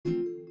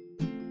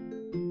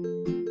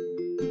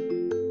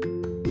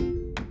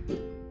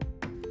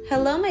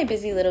Hello, my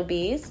busy little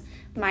bees.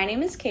 My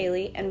name is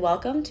Kaylee, and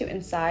welcome to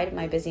Inside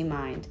My Busy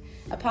Mind,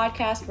 a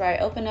podcast where I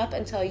open up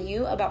and tell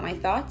you about my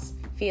thoughts,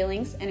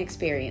 feelings, and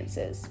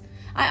experiences.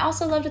 I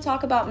also love to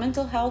talk about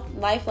mental health,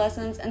 life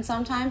lessons, and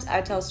sometimes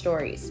I tell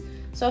stories.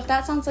 So if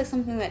that sounds like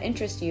something that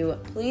interests you,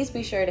 please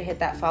be sure to hit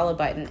that follow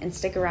button and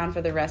stick around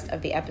for the rest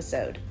of the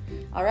episode.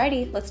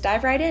 Alrighty, let's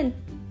dive right in.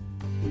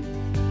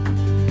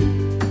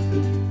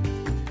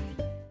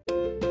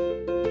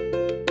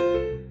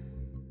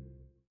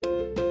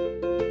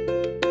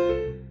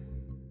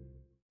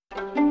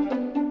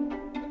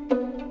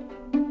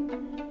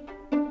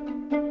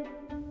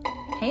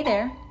 Hey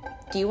there,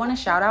 do you want a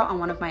shout out on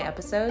one of my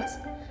episodes?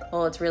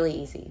 Well, it's really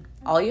easy.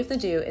 All you have to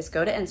do is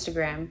go to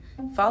Instagram,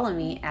 follow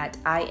me at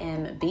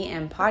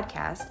IMBM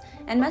Podcast,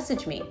 and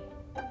message me.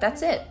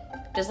 That's it.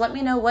 Just let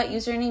me know what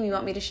username you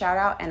want me to shout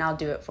out and I'll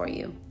do it for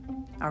you.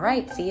 All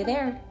right, see you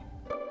there.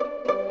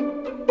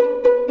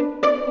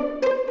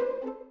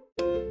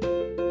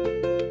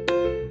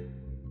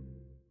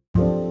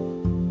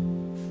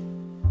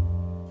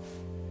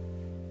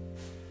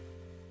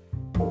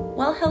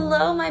 Well,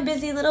 hello, my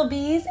busy little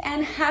bees,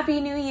 and Happy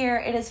New Year.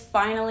 It is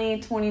finally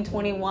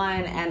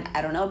 2021, and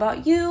I don't know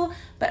about you,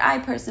 but I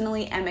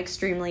personally am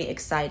extremely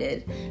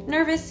excited.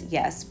 Nervous,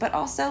 yes, but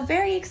also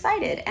very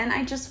excited, and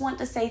I just want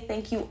to say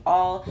thank you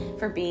all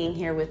for being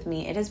here with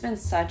me. It has been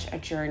such a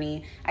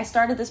journey. I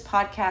started this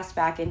podcast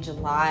back in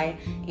July,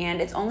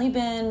 and it's only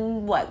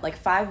been,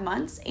 5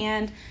 months,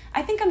 and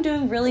I think I'm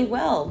doing really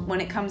well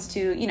when it comes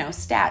to,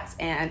 stats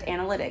and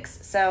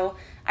analytics. So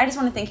I just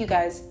want to thank you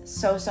guys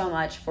so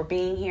much for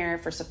being here,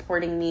 for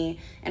supporting me,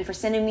 and for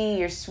sending me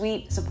your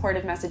sweet,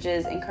 supportive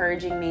messages,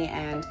 encouraging me,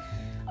 and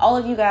all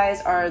of you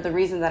guys are the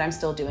reason that I'm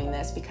still doing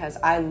this, because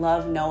I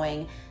love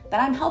knowing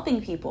that I'm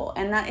helping people,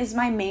 and that is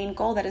my main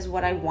goal. That is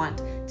what I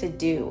want to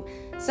do.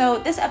 So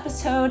this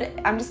episode,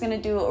 I'm just going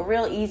to do a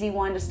real easy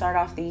one to start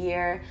off the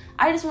year.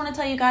 I just want to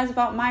tell you guys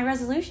about my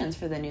resolutions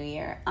for the new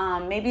year.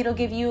 Maybe it'll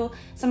give you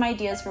some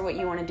ideas for what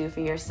you want to do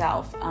for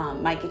yourself.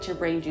 Might get your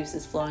brain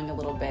juices flowing a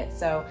little bit.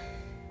 So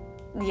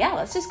yeah,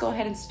 let's just go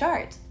ahead and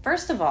start.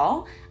 First of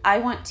all, I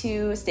want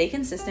to stay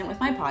consistent with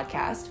my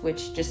podcast,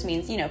 which just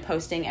means,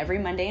 posting every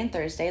Monday and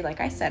Thursday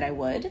like I said I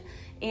would,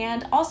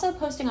 and also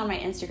posting on my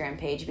Instagram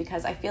page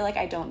because I feel like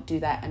I don't do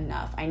that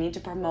enough. I need to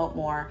promote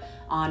more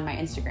on my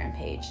Instagram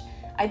page.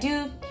 I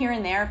do here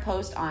and there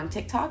post on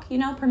TikTok,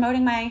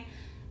 promoting my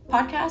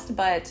podcast,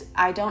 but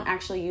I don't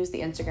actually use the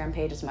Instagram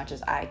page as much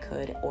as I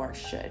could or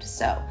should.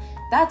 So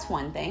that's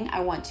one thing. I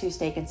want to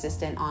stay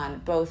consistent on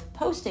both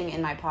posting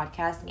in my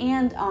podcast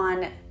and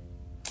on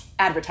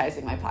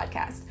advertising my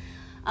podcast.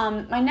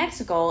 My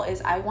next goal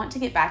is I want to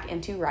get back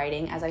into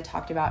writing, as I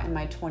talked about in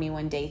my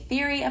 21-day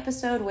theory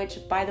episode, which,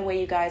 by the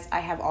way, you guys, I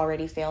have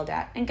already failed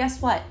at. And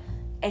guess what?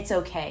 It's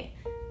okay.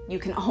 You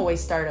can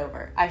always start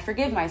over. I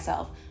forgive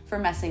myself for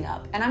messing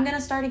up, and I'm going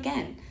to start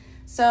again.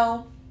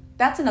 So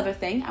that's another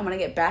thing. I want to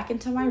get back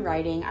into my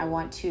writing. I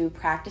want to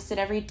practice it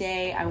every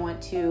day. I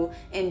want to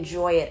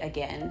enjoy it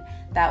again.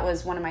 That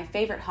was one of my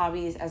favorite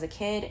hobbies as a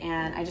kid,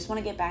 and I just want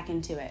to get back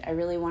into it. I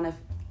really want to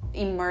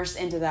immerse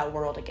into that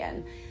world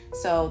again.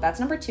 So that's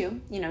number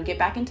 2, get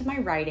back into my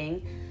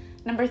writing.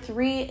 Number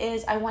 3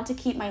 is I want to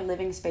keep my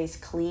living space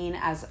clean,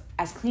 as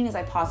clean as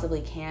I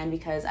possibly can,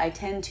 because I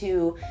tend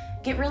to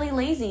get really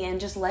lazy and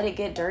just let it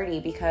get dirty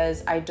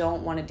because I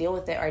don't want to deal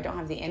with it or I don't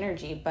have the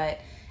energy.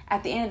 But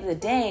at the end of the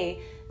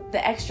day,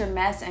 the extra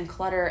mess and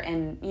clutter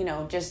and,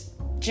 just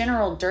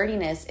general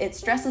dirtiness, it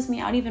stresses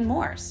me out even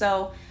more.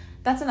 So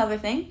that's another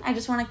thing. I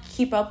just want to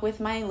keep up with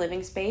my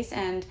living space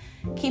and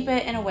keep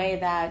it in a way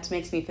that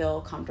makes me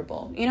feel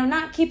comfortable.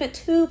 Not keep it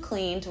too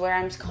clean to where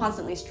I'm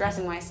constantly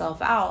stressing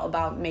myself out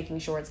about making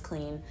sure it's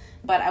clean,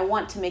 but I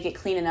want to make it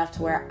clean enough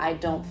to where I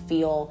don't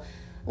feel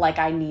like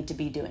I need to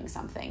be doing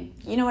something.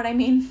 You know what I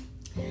mean?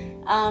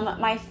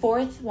 My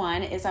 4th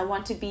one is I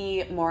want to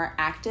be more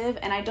active,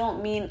 and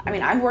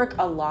I work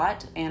a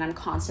lot and I'm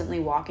constantly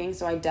walking,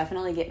 so I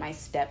definitely get my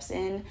steps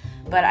in,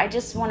 but I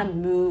just want to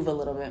move a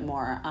little bit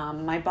more.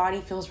 My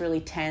body feels really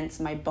tense.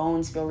 My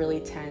bones feel really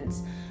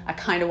tense. I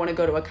kind of want to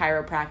go to a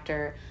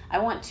chiropractor. I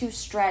want to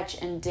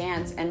stretch and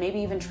dance and maybe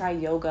even try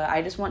yoga.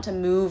 I just want to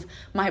move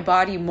my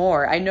body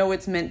more. I know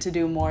it's meant to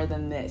do more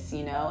than this,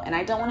 and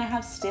I don't want to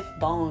have stiff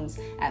bones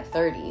at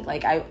 30.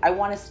 I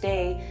want to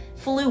stay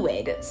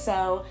fluid.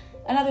 So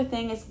another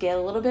thing is get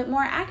a little bit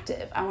more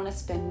active. I want to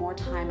spend more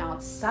time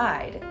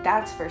outside.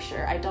 That's for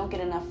sure. I don't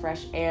get enough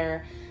fresh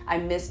air. I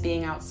miss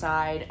being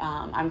outside.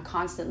 I'm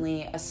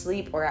constantly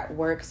asleep or at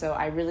work, so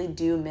I really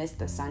do miss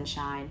the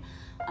sunshine.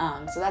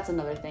 So that's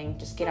another thing.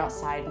 Just get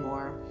outside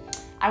more.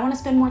 I want to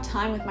spend more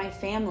time with my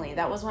family.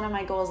 That was one of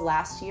my goals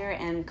last year,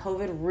 and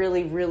COVID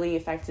really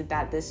affected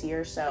that this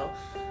year. So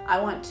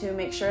I want to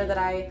make sure that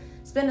I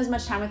spend as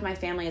much time with my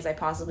family as I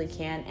possibly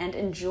can and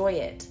enjoy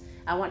it.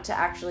 I want to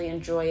actually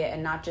enjoy it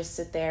and not just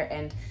sit there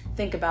and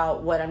think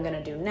about what I'm going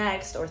to do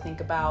next or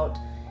think about,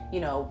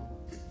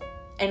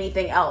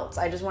 anything else.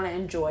 I just want to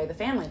enjoy the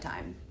family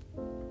time.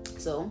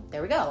 So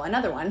there we go,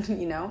 another one,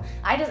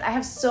 I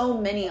have so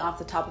many off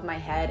the top of my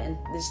head, and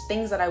there's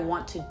things that I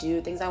want to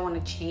do, things I want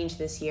to change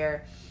this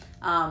year.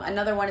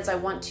 Another one is I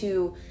want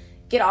to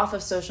get off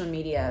of social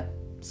media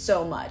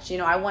so much.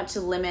 I want to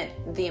limit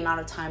the amount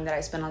of time that I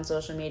spend on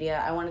social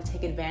media. I want to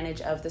take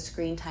advantage of the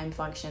screen time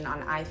function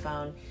on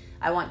iPhone.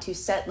 I want to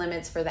set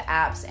limits for the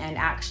apps and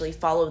actually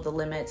follow the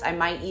limits. I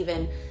might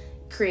even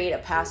create a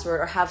password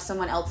or have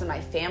someone else in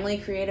my family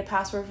create a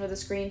password for the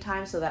screen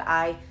time so that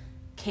I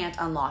can't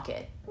unlock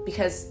it,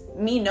 because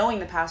me knowing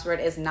the password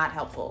is not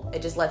helpful.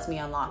 It just lets me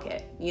unlock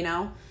it,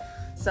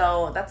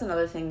 So that's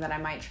another thing that I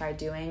might try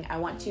doing. I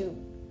want to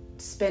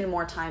spend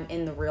more time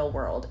in the real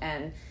world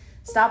and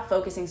stop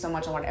focusing so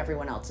much on what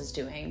everyone else is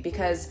doing,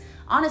 because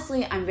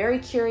honestly, I'm very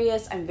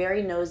curious, I'm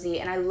very nosy,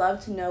 and I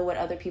love to know what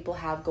other people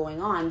have going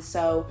on.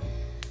 So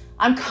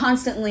I'm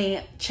constantly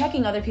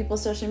checking other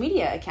people's social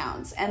media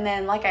accounts. And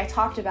then, like I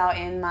talked about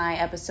in my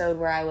episode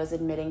where I was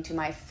admitting to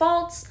my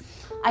faults,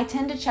 I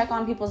tend to check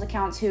on people's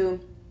accounts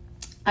who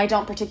I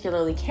don't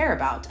particularly care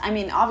about. I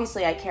mean,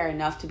 obviously I care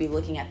enough to be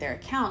looking at their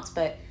accounts,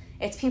 but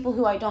it's people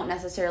who I don't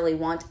necessarily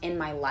want in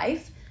my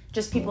life,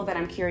 just people that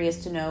I'm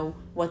curious to know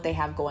what they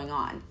have going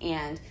on.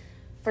 And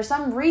for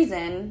some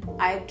reason,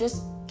 I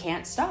just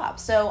can't stop.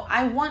 So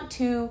I want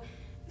to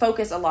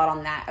focus a lot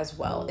on that as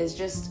well, is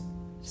just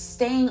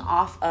staying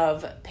off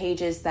of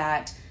pages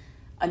that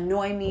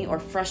annoy me or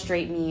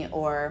frustrate me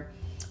or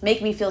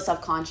make me feel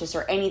self-conscious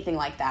or anything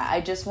like that.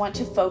 I just want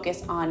to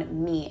focus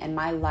on me and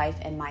my life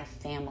and my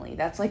family.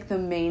 That's like the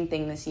main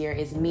thing this year,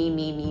 is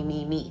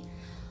me.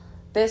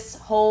 This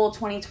whole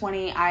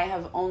 2020, I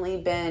have only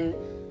been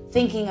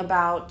thinking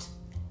about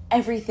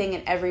everything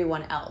and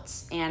everyone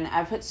else. And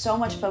I put so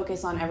much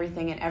focus on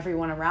everything and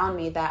everyone around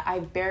me that I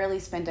barely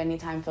spent any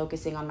time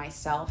focusing on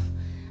myself.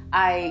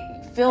 I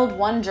filled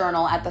one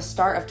journal at the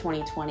start of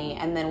 2020,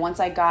 and then once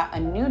I got a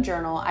new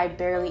journal, I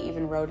barely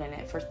even wrote in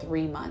it for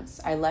 3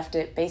 months. I left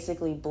it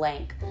basically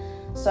blank.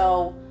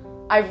 So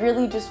I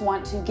really just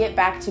want to get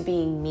back to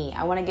being me.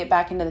 I want to get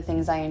back into the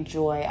things I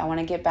enjoy. I want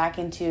to get back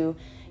into,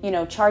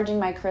 charging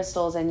my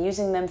crystals and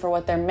using them for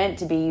what they're meant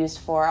to be used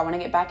for. I want to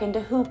get back into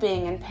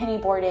hooping and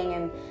pennyboarding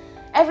and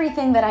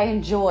everything that I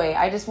enjoy.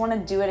 I just want to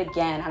do it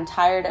again. I'm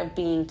tired of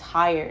being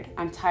tired.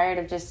 I'm tired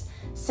of just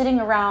sitting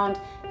around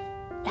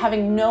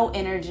having no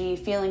energy,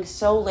 feeling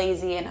so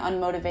lazy and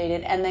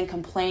unmotivated, and then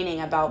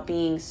complaining about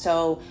being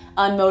so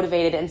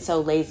unmotivated and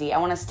so lazy. I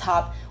want to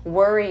stop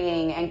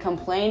worrying and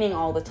complaining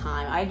all the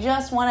time. I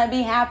just want to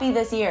be happy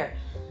this year.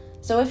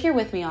 So if you're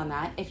with me on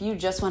that, if you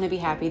just want to be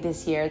happy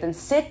this year, then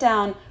sit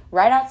down,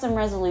 write out some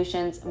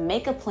resolutions,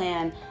 make a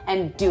plan,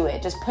 and do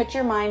it. Just put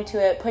your mind to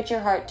it, put your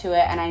heart to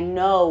it, and I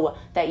know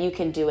that you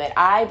can do it.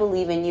 I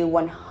believe in you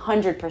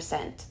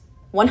 100%.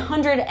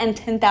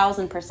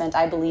 110,000%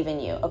 I believe in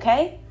you,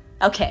 okay?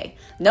 Okay,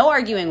 no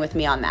arguing with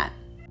me on that.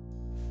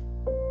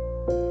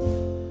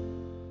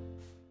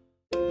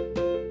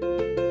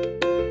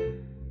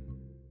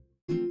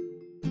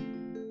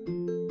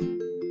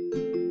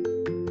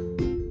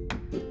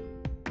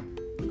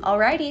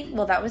 Alrighty,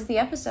 well that was the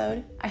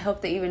episode. I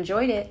hope that you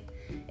enjoyed it.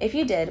 If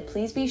you did,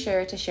 please be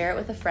sure to share it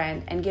with a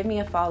friend and give me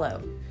a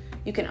follow.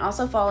 You can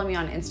also follow me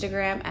on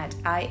Instagram at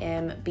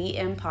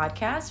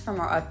IMBMPodcast for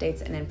more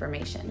updates and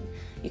information.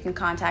 You can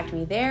contact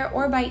me there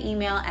or by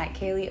email at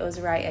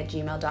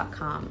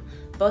kayleeozerai@gmail.com.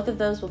 Both of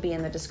those will be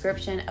in the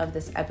description of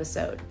this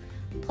episode.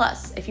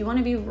 Plus, if you want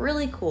to be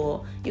really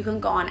cool, you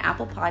can go on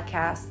Apple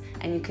Podcasts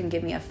and you can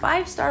give me a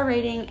 5-star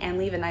rating and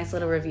leave a nice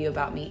little review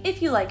about me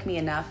if you like me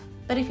enough.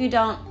 But if you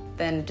don't,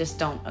 then just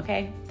don't,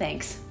 okay?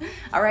 Thanks.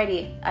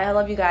 Alrighty, I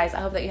love you guys.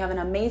 I hope that you have an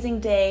amazing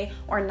day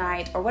or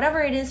night or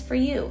whatever it is for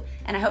you.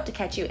 And I hope to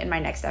catch you in my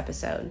next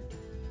episode.